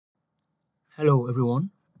Hello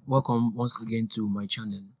everyone, welcome once again to my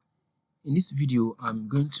channel. In this video, I'm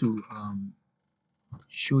going to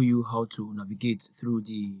show you how to navigate through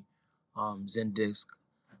the Zendesk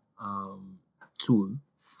tool.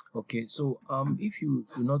 Okay, so if you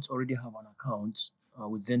do not already have an account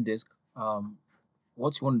with Zendesk,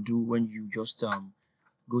 what you want to do when you just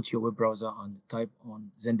go to your web browser and type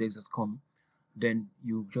on zendesk.com, then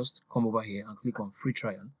you just come over here and click on free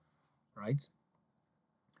trial, right?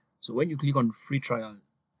 So when you click on free trial,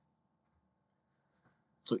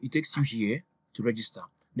 so it takes you here to register.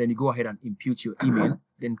 Then you go ahead and input your email,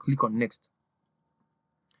 then click on next.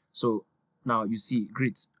 So now you see,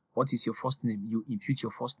 great. What is your first name? You input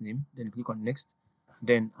your first name, then click on next.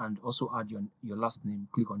 Then and also add your last name,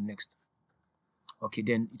 click on next. Okay,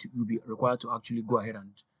 then it will be required to actually go ahead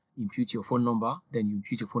and input your phone number. Then you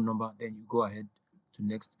input your phone number, then you go ahead to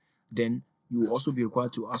next. Then you will also be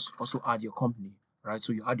required to also add your company, right?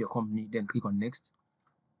 So you add your company, then click on next.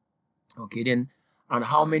 Okay, then and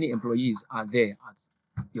how many employees are there at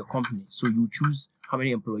your company? So you choose how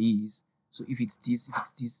many employees. So if it's this,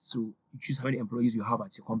 so you choose how many employees you have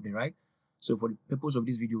at your company, right? So for the purpose of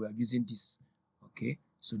this video, we are using this. Okay,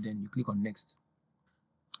 so then you click on next.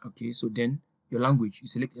 Okay, so then your language, you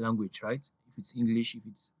select a language, right? If it's English, if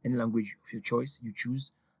it's any language of your choice, you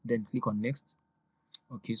choose, then click on next.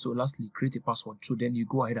 Okay, so lastly, create a password. So then you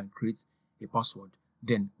go ahead and create a password,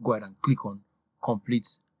 then go ahead and click on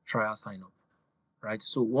complete trial sign up. Right,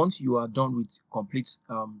 so once you are done with complete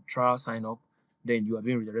trial sign up, then you are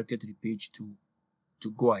being redirected to the page to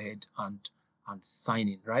go ahead and sign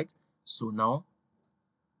in, right? So now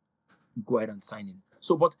go ahead and sign in.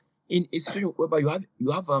 So but in a situation whereby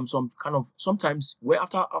you have some kind of, sometimes where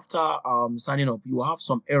after signing up, you will have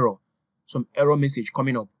some error message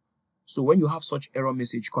coming up. So when you have such error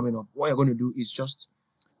message coming up, what you're going to do is just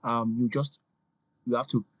you have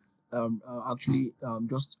to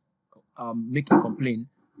make a complaint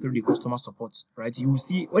through the customer support, right? You will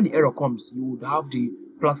see when the error comes, you would have the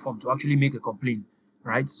platform to actually make a complaint,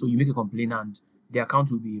 right? So you make a complaint and the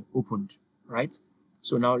account will be opened, right?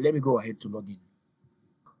 So now let me go ahead to log in.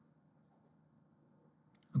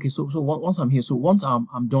 Okay, so once I'm here, so once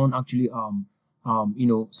I'm done actually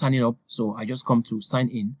signing up, so I just come to sign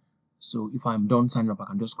in. So if I'm done signing up, I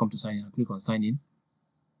can just come to sign in and click on sign in.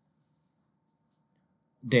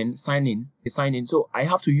 Then sign in. So I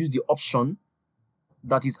have to use the option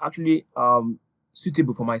that is actually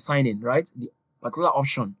suitable for my sign in, right? The particular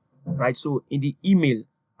option, right? So in the email,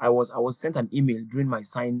 I was sent an email during my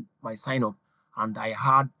sign up, and I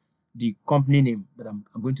had the company name that I'm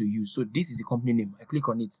going to use. So this is the company name. I click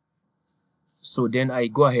on it. So then I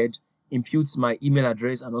go ahead, input my email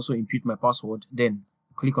address and also input my password, then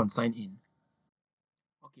click on sign in.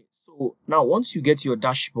 Okay, so now once you get your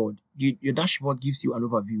dashboard, your dashboard gives you an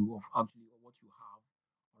overview of actually what you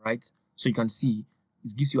have, right? So you can see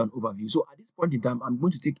it gives you an overview. So at this point in time, I'm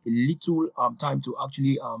going to take a little time to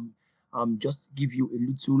actually just give you a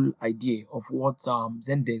little idea of what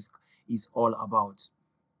Zendesk is all about.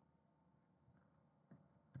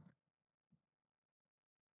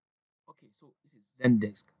 Okay, so this is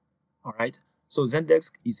Zendesk. All right. So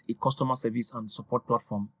Zendesk is a customer service and support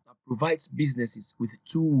platform that provides businesses with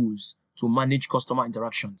tools to manage customer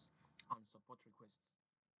interactions and support requests.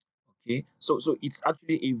 Okay, so it's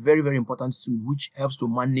actually a very, very important tool which helps to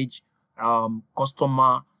manage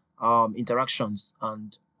customer interactions,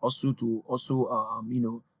 and also to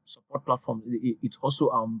support platform. It also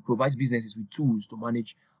provides businesses with tools to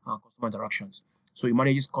manage customer interactions. So it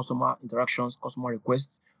manages customer interactions, customer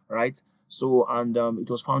requests, right? So and it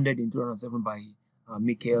was founded in 2007 by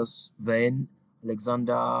Mikkel Svane,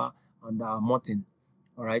 Alexander, and Morten.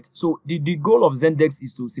 All right. So the goal of Zendesk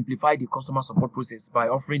is to simplify the customer support process by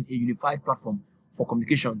offering a unified platform for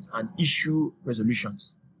communications and issue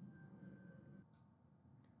resolutions.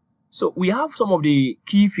 So we have some of the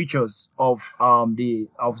key features of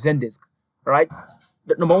Zendesk. Right.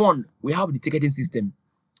 Number one, we have the ticketing system.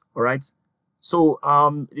 All right. So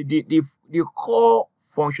the core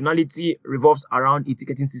functionality revolves around a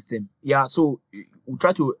ticketing system. Yeah. So we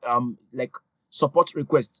try to support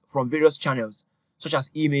requests from various channels, such as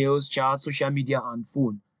emails, chats, social media, and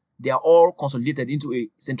phone. They are all consolidated into a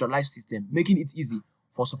centralized system, making it easy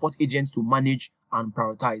for support agents to manage and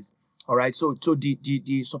prioritize. All right, so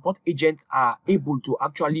the support agents are able to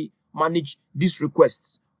actually manage these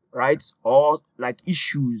requests, right, or like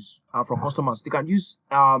issues from customers. They can use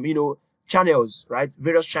channels, right,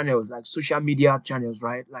 various channels like social media channels,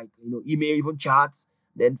 right, like email, even chats,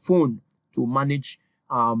 then phone, to manage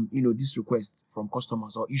these requests from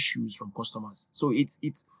customers or issues from customers. So it's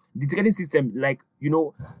the ticketing system, like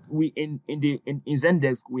we in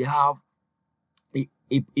Zendesk we have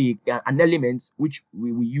an element which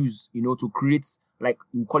we will use, to create, like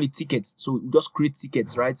we call it tickets. So we just create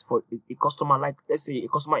tickets, right, for a customer. Like let's say a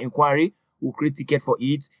customer inquiry, we'll create ticket for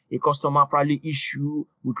it. A customer probably issue,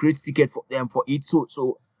 we create ticket for it. So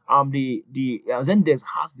the Zendesk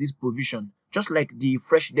has this provision, just like the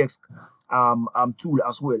Freshdesk tool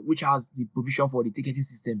as well, which has the provision for the ticketing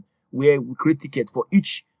system, where we create ticket for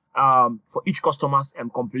each customer's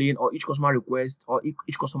complaint, or each customer request, or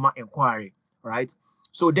each customer inquiry, right?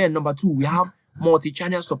 So then number 2, we have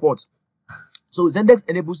multi-channel support. So Zendesk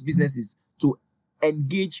enables businesses to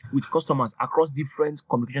engage with customers across different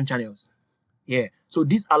communication channels. Yeah. So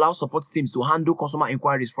this allows support teams to handle customer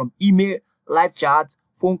inquiries from email, live chat,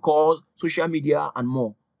 phone calls, social media, and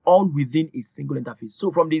more, all within a single interface.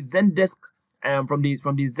 So from the Zendesk, interface,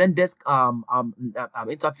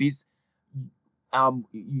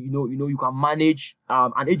 you can manage,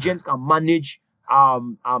 an agent can manage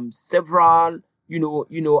several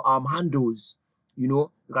handles.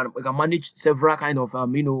 You can manage several kind of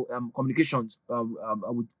communications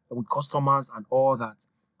with customers and all that.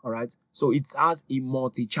 All right. So it has a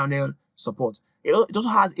multi-channel support. It also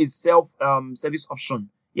has a self-service option.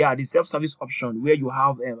 Yeah, the self-service option, where you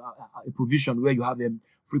have a provision where you have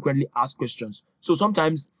frequently asked questions. So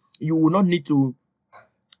sometimes you will not need to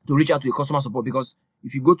reach out to a customer support, because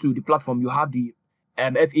if you go to the platform, you have the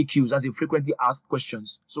FAQs, as a frequently asked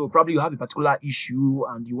questions. So probably you have a particular issue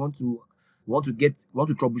and you want to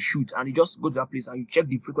troubleshoot, and you just go to that place and you check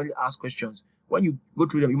the frequently asked questions. When you go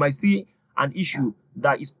through them, you might see an issue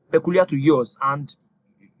that is peculiar to yours, and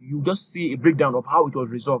you just see a breakdown of how it was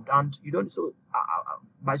resolved, and you don't. So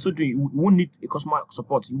by so doing, you won't need a customer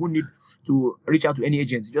support. You won't need to reach out to any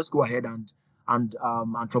agent. You just go ahead and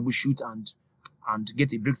troubleshoot and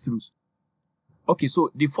get a breakthroughs. Okay, so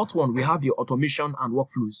the 4th one, we have the automation and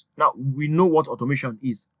workflows. Now we know what automation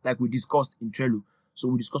is, like we discussed in Trello. So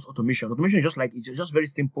we discussed automation. Automation is just very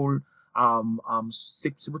simple,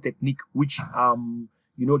 simple technique, which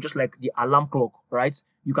just like the alarm clock, right?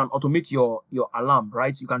 You can automate your alarm,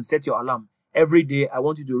 right? You can set your alarm every day. I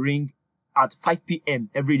want you to ring at 5 p.m.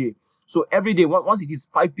 every day. So every day, once it is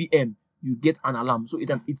 5 p.m., you get an alarm. So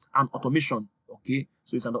it's an automation. Okay,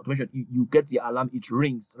 so it's an automation. You get the alarm, it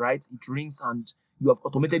rings, right? It rings, and you have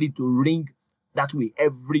automated it to ring that way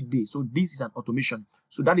every day. So this is an automation.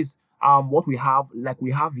 So that is what we have. Like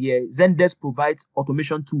we have here, Zendesk provides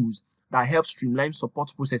automation tools that help streamline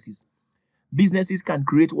support processes. Businesses can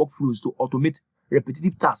create workflows to automate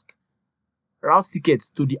repetitive tasks, route tickets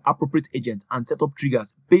to the appropriate agent, and set up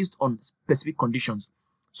triggers based on specific conditions.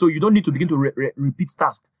 So you don't need to begin to repeat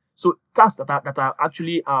tasks. So tasks that are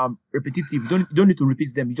actually repetitive, you don't need to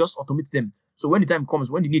repeat them. You just automate them. So when the time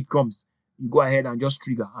comes, when the need comes, you go ahead and just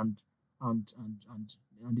trigger, and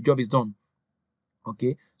the job is done.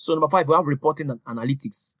 Okay. So number 5, we have reporting and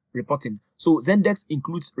analytics. Reporting. So Zendesk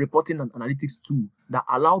includes reporting and analytics tool that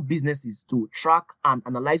allow businesses to track and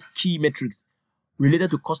analyze key metrics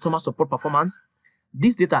related to customer support performance.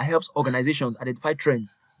 This data helps organizations identify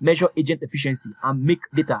trends, measure agent efficiency, and make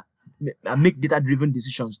data-driven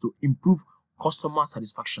decisions to improve customer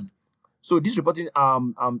satisfaction. So this reporting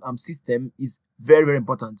system is very, very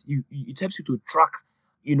important. It helps you to track,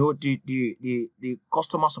 the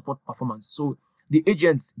customer support performance. So the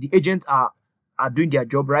agents are doing their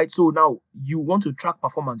job, right? So now you want to track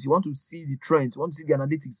performance. You want to see the trends. You want to see the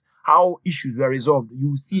analytics, how issues were resolved.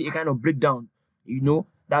 You see a kind of breakdown,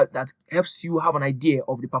 that helps you have an idea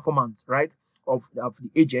of the performance, right, of the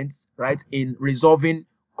agents, right, in resolving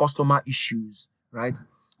customer issues, right?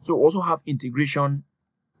 So also have integration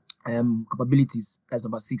capabilities. That's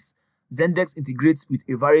number 6. Zendesk integrates with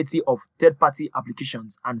a variety of third-party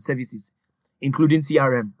applications and services, including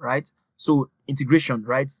CRM, right? So integration,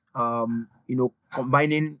 right?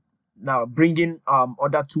 Combining, now bringing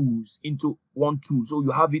other tools into one tool. So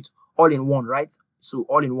you have it all in one, right? So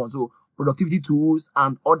all in one. So productivity tools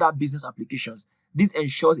and other business applications. This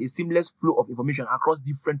ensures a seamless flow of information across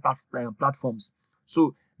different platforms.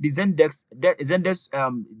 So the Zendesk,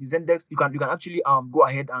 you can actually go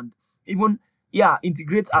ahead and even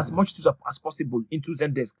integrate as much tools as possible into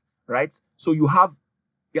Zendesk, right? So you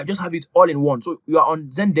just have it all in one. So you are on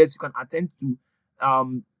Zendesk, you can attend to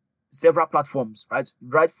several platforms,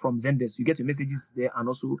 right from Zendesk. You get your messages there and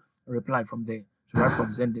also reply from there, so right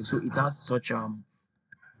from Zendesk. So it has such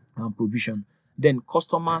provision. Then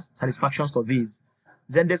customer satisfaction surveys.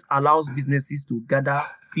 Zendesk allows businesses to gather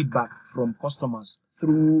feedback from customers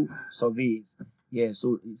through surveys. Yeah,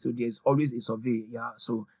 so there's always a survey. Yeah,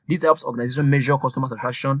 so this helps organizations measure customer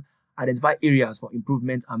satisfaction, identify areas for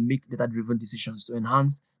improvement, and make data-driven decisions to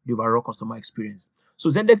enhance the overall customer experience. So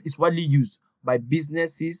Zendesk is widely used by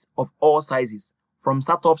businesses of all sizes, from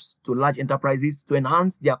startups to large enterprises to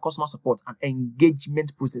enhance their customer support and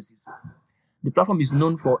engagement processes. The platform is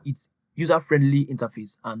known for its user-friendly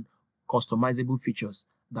interface and customizable features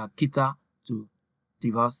that cater to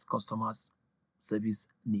diverse customers' service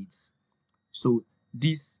needs. So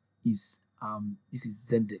this is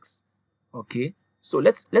Zendesk. Okay, so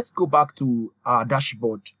let's go back to our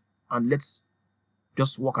dashboard and let's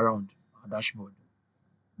just walk around our dashboard.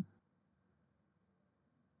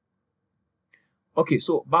 Okay,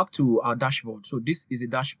 so back to our dashboard. So this is a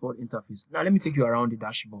dashboard interface. Now let me take you around the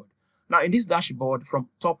dashboard. Now in this dashboard, from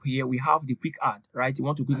top here, we have the quick add, right? You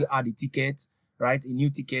want to quickly add a ticket, right? A new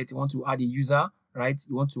ticket. You want to add a user, right?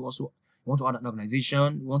 You want to add an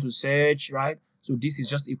organization. You want to search, right? So this is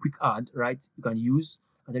just a quick add, right? You can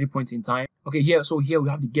use at any point in time. Okay, here we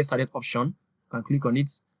have the get started option. You can click on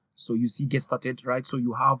it. So you see get started, right? So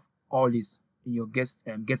you have all this in your get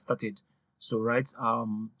started. So right,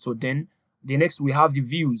 so then the next we have the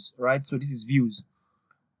views, right? So this is views.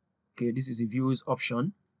 Okay, this is a views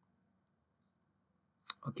option.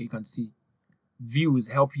 Okay, you can see views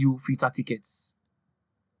help you filter tickets.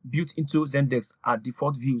 Built into Zendesk are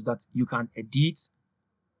default views that you can edit,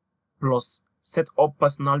 plus set up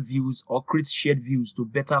personal views or create shared views to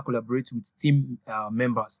better collaborate with team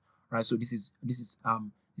members, right? So this is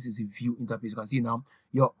a view interface. You can see now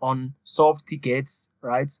your unsolved tickets,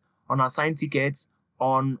 right? Unassigned tickets,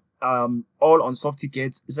 on all unsolved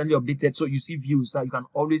tickets recently updated. So you see views that you can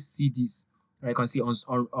always see this, right? You can see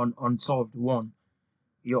on unsolved one,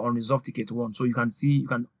 your unresolved ticket one. So you can see, you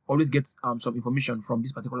can always get some information from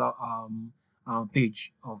this particular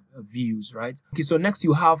page of views, right? Okay, so next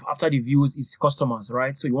you have, after the views, is customers,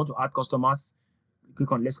 right? So you want to add customers.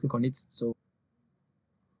 Let's click on it. So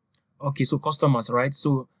okay, so customers, right?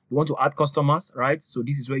 So you want to add customers, right? So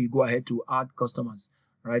this is where you go ahead to add customers,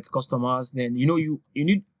 right? Customers. Then you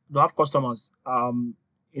need to have customers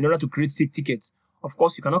in order to create tickets. Of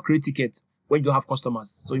course, you cannot create tickets when you don't have customers.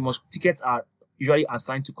 So tickets are usually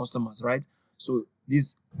assigned to customers, right? So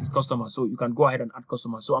this is customers. So you can go ahead and add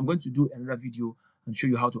customers. So I'm going to do another video and show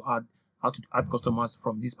you how to add customers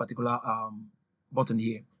from this particular button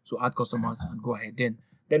here. So add customers and go ahead. Then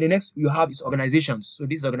the next you have is organizations. So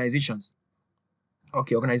these organizations.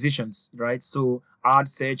 Okay, organizations, right? So add,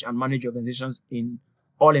 search, and manage organizations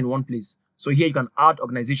all in one place. So here you can add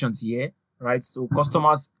organizations here, right? So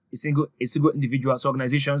customers, a single individual. So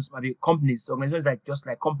organizations might be companies. Organizations just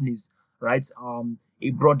like companies, right? A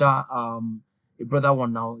broader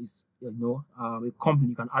one now is a company.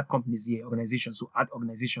 You can add companies here, organizations. So add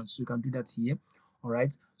organizations. So you can do that here. All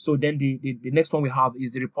right. So then the next one we have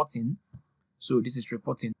is the reporting. So this is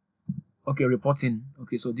reporting. Okay, reporting.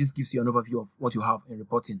 Okay, so this gives you an overview of what you have in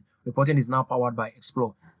reporting. Reporting is now powered by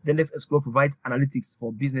Explore. Zendesk Explore provides analytics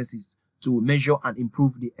for businesses to measure and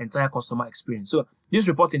improve the entire customer experience. So this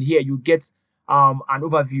reporting here, you get an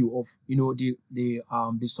overview of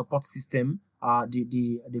the support system,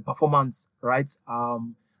 the performance, right?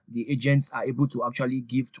 The agents are able to actually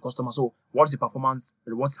give to customers. So what's the performance?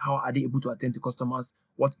 How are they able to attend to customers?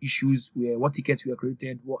 What issues what tickets were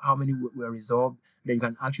created? How many were resolved? Then you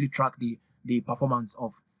can actually track the performance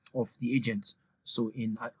of the agents. So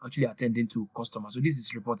in actually attending to customers. So this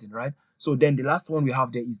is reporting, right? So then the last one we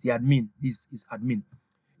have there is the admin. This is admin.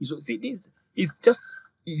 So see, this is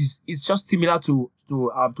just similar to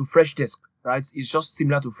Freshdesk, right? It's just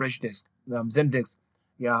similar to Freshdesk, Zendesk.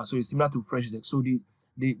 Yeah, so it's similar to Freshdesk. So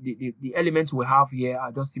the elements we have here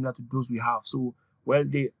are just similar to those we have. So well,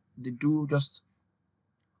 they do just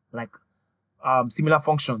like similar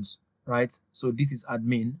functions, right? So this is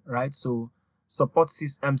admin, right? So support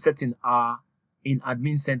system setting are in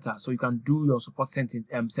admin center. So you can do your support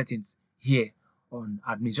settings here on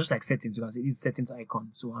admin, just like settings. You can see this settings icon.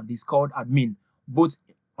 So and it's called admin, both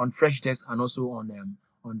on Freshdesk and also on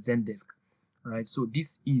Zendesk, right? So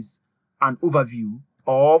this is an overview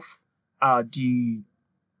of the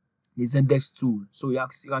Zendesk tool. So you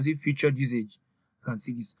can see featured usage. You can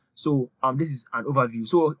see this. So this is an overview.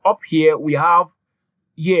 So up here we have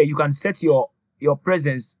you can set your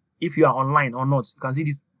presence if you are online or not. You can see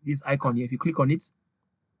this icon here. If you click on it,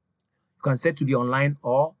 you can set to be online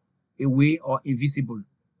or away or invisible.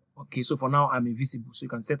 Okay, so for now I'm invisible. So you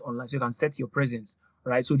can set online. So you can set your presence,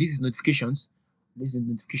 right? So this is notifications. This is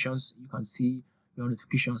notifications. You can see your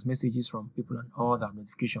notifications, messages from people and all that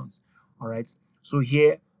notifications. All right. So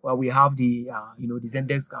here we have the the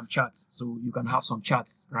Zendesk chats. So you can have some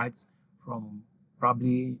chats, right, from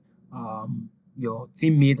probably your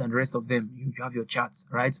teammates and the rest of them. You have your chats,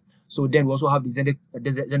 right? So then we also have the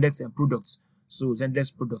Zendesk products. So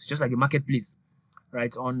Zendesk products, just like a marketplace,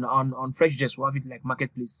 right? On Freshdesk, we have it like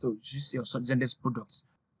marketplace. So just your Zendesk products.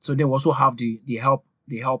 So then we also have the help,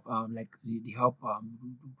 like the help,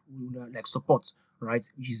 like support, right?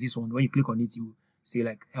 Which is this one. When you click on it, you say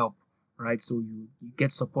like help, right? So you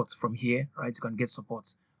get support from here, right? You can get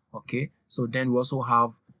support. Okay. So then we also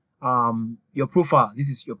have your profile. This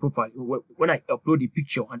is your profile. When I upload a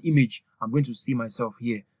picture, an image, I'm going to see myself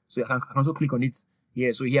here. So I can also click on it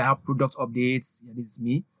here. So here I have product updates. Yeah, this is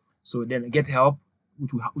me. So then get help,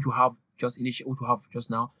 which we have just initial, which we have just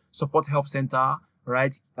now. Support help center,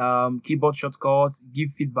 right? Keyboard shortcuts, give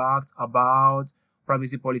feedbacks about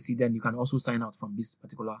privacy policy. Then you can also sign out from this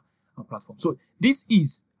particular platform. So this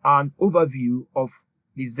is an overview of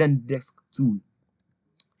the Zendesk tool.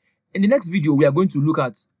 In the next video, we are going to look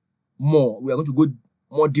at more. We are going to go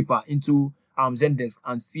more deeper into Zendesk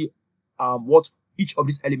and see what each of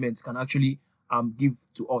these elements can actually give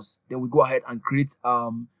to us. Then we go ahead and create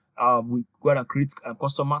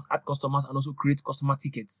customers, add customers, and also create customer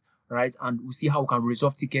tickets, right? And we see how we can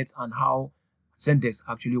resolve tickets and how Zendesk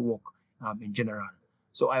actually work in general.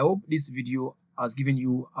 So I hope this video has given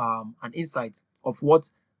you an insight of what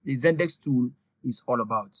the Zendesk tool is all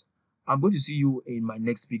about. I'm going to see you in my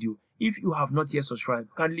next video. If you have not yet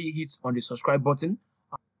subscribed, kindly hit on the subscribe button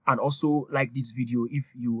and also like this video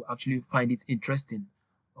if you actually find it interesting.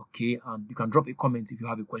 Okay, and you can drop a comment if you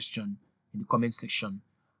have a question in the comment section.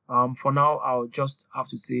 For now, I'll just have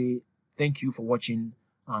to say thank you for watching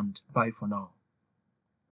and bye for now.